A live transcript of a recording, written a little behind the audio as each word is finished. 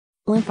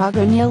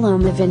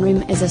Lymphogranuloma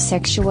venereum is a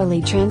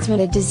sexually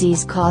transmitted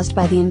disease caused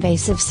by the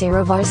invasive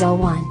serovarsal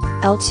 1,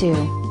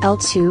 L2,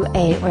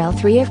 L2A or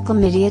L3 of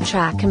Chlamydia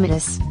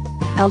trachomatis.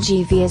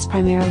 LGV is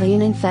primarily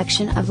an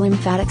infection of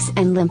lymphatics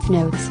and lymph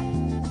nodes.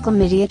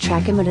 Chlamydia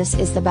trachomatis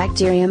is the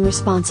bacterium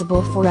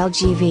responsible for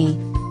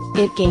LGV.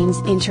 It gains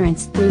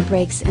entrance through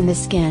breaks in the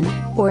skin,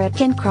 or it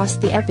can cross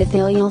the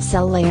epithelial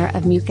cell layer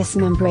of mucous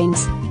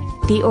membranes.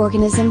 The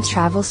organism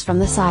travels from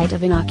the site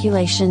of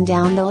inoculation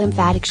down the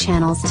lymphatic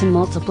channels to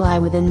multiply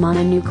within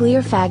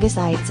mononuclear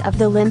phagocytes of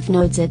the lymph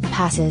nodes it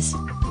passes.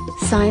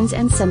 Signs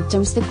and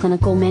symptoms. The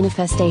clinical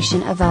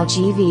manifestation of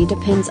LGV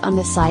depends on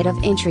the site of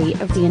entry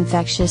of the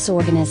infectious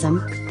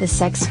organism, the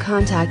sex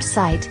contact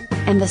site,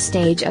 and the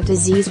stage of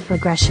disease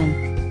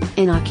progression.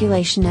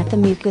 Inoculation at the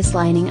mucous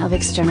lining of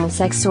external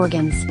sex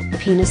organs,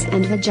 penis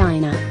and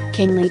vagina,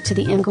 can lead to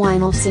the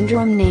inguinal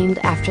syndrome, named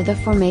after the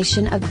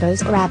formation of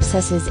bows or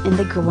abscesses in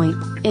the groin,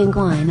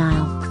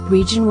 inguinal,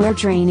 region where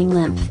draining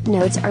lymph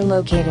nodes are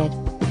located.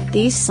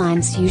 These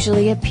signs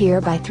usually appear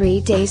by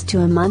 3 days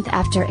to a month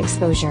after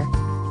exposure.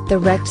 The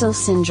rectal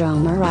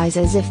syndrome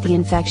arises if the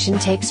infection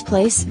takes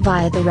place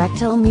via the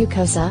rectal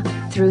mucosa,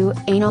 through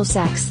anal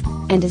sex,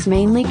 and is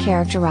mainly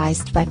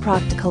characterized by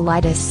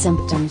proctocolitis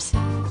symptoms.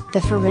 The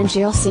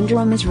pharyngeal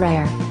syndrome is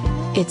rare.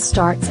 It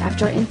starts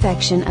after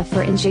infection of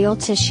pharyngeal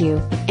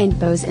tissue, and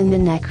bows in the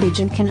neck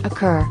region can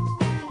occur.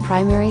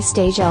 Primary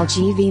stage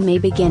LGV may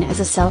begin as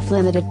a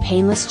self-limited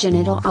painless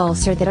genital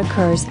ulcer that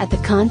occurs at the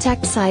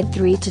contact site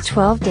 3 to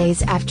 12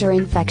 days after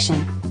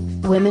infection.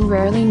 Women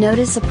rarely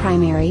notice a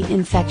primary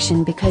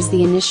infection because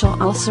the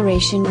initial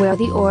ulceration where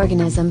the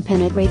organism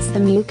penetrates the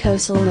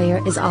mucosal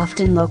layer is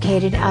often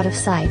located out of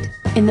sight,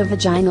 in the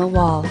vaginal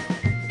wall.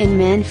 In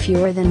men,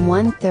 fewer than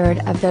 1/3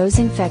 of those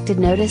infected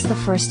notice the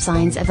first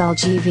signs of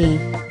LGV.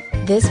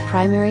 This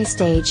primary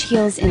stage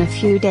heals in a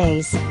few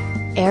days.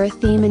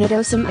 Erythema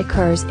nodosum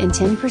occurs in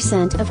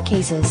 10% of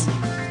cases.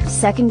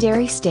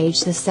 Secondary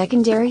stage. The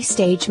secondary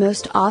stage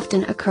most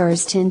often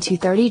occurs 10 to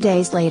 30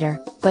 days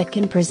later, but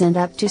can present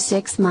up to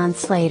 6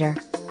 months later.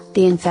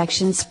 The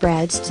infection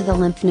spreads to the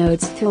lymph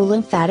nodes through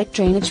lymphatic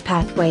drainage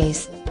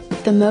pathways.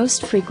 The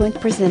most frequent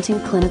presenting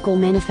clinical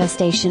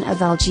manifestation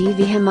of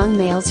LGV among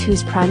males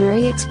whose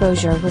primary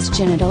exposure was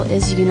genital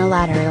is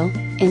unilateral,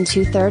 in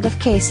 2/3 of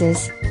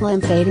cases,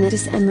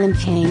 lymphadenitis and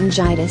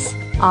lymphangitis,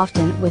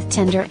 often with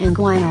tender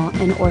inguinal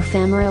and or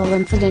femoral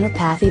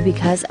lymphadenopathy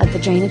because of the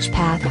drainage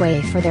pathway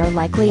for their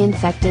likely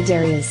infected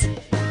areas.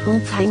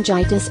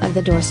 Lymphangitis of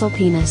the dorsal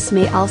penis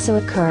may also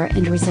occur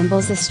and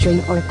resembles a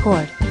string or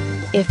cord.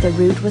 If the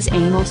root was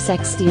anal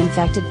sex, the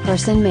infected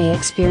person may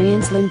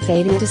experience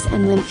lymphadenitis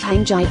and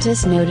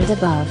lymphangitis noted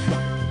above.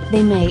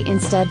 They may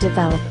instead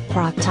develop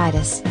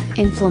proctitis,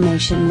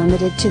 inflammation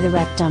limited to the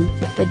rectum,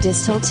 the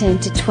distal 10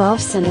 to 12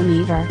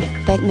 cm,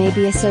 that may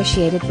be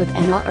associated with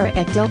anal or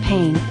ectal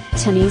pain,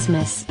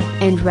 tenesmus,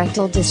 and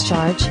rectal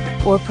discharge,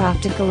 or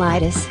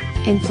proctocolitis,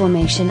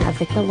 inflammation of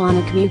the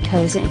colonic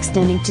mucosa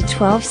extending to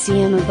 12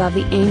 cm above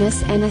the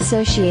anus and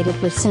associated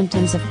with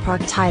symptoms of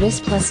proctitis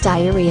plus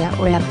diarrhea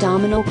or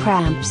abdominal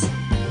cramps.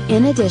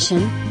 In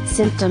addition,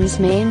 symptoms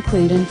may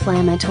include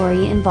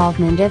inflammatory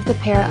involvement of the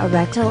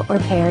pararectal or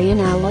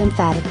perianal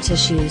lymphatic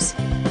tissues.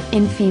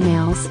 In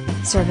females,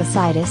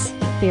 cervicitis,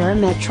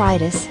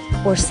 barometritis,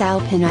 or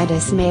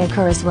salpinitis may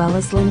occur, as well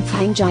as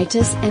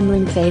lymphangitis and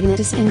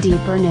lymphadenitis in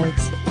deeper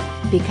nodes.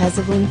 Because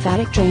of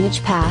lymphatic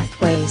drainage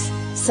pathways,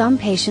 some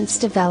patients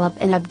develop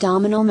an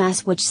abdominal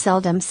mass which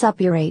seldom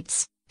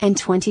suppurates, and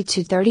 20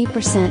 to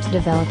 30%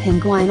 develop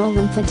inguinal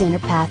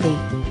lymphadenopathy.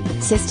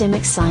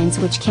 Systemic signs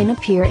which can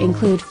appear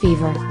include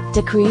fever,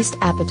 decreased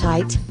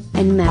appetite,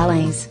 and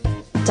malaise.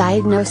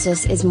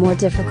 Diagnosis is more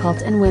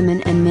difficult in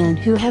women and men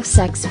who have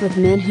sex with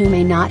men who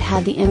may not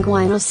have the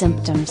inguinal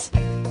symptoms.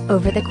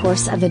 Over the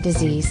course of the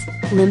disease,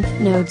 lymph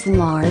nodes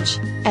enlarge,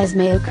 as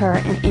may occur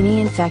in any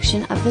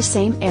infection of the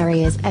same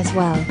areas as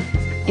well.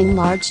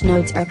 Enlarged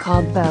nodes are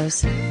called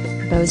bows.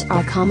 Bows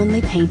are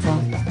commonly painful.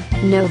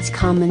 Nodes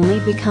commonly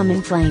become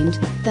inflamed,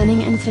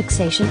 thinning and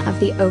fixation of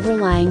the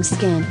overlying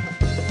skin.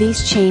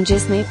 These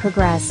changes may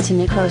progress to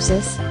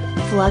necrosis,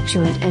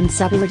 fluctuant and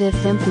suppurative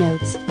lymph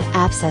nodes,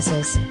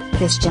 abscesses,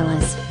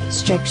 fistulas,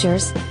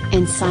 strictures,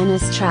 and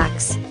sinus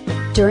tracts.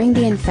 During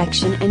the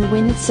infection and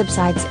when it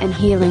subsides and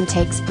healing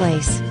takes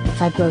place,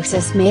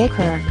 fibrosis may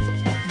occur.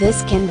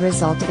 This can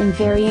result in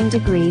varying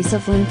degrees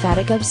of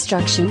lymphatic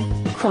obstruction,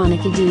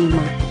 chronic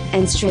edema,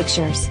 and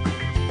strictures.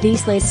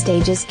 These late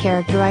stages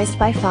characterized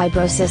by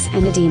fibrosis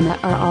and edema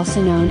are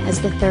also known as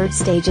the third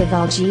stage of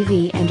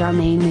LGV and are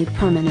mainly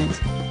permanent.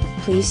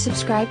 Please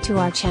subscribe to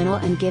our channel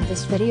and give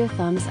this video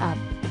thumbs up.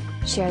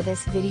 Share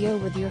this video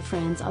with your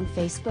friends on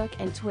Facebook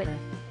and Twitter.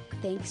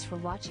 Thanks for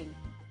watching.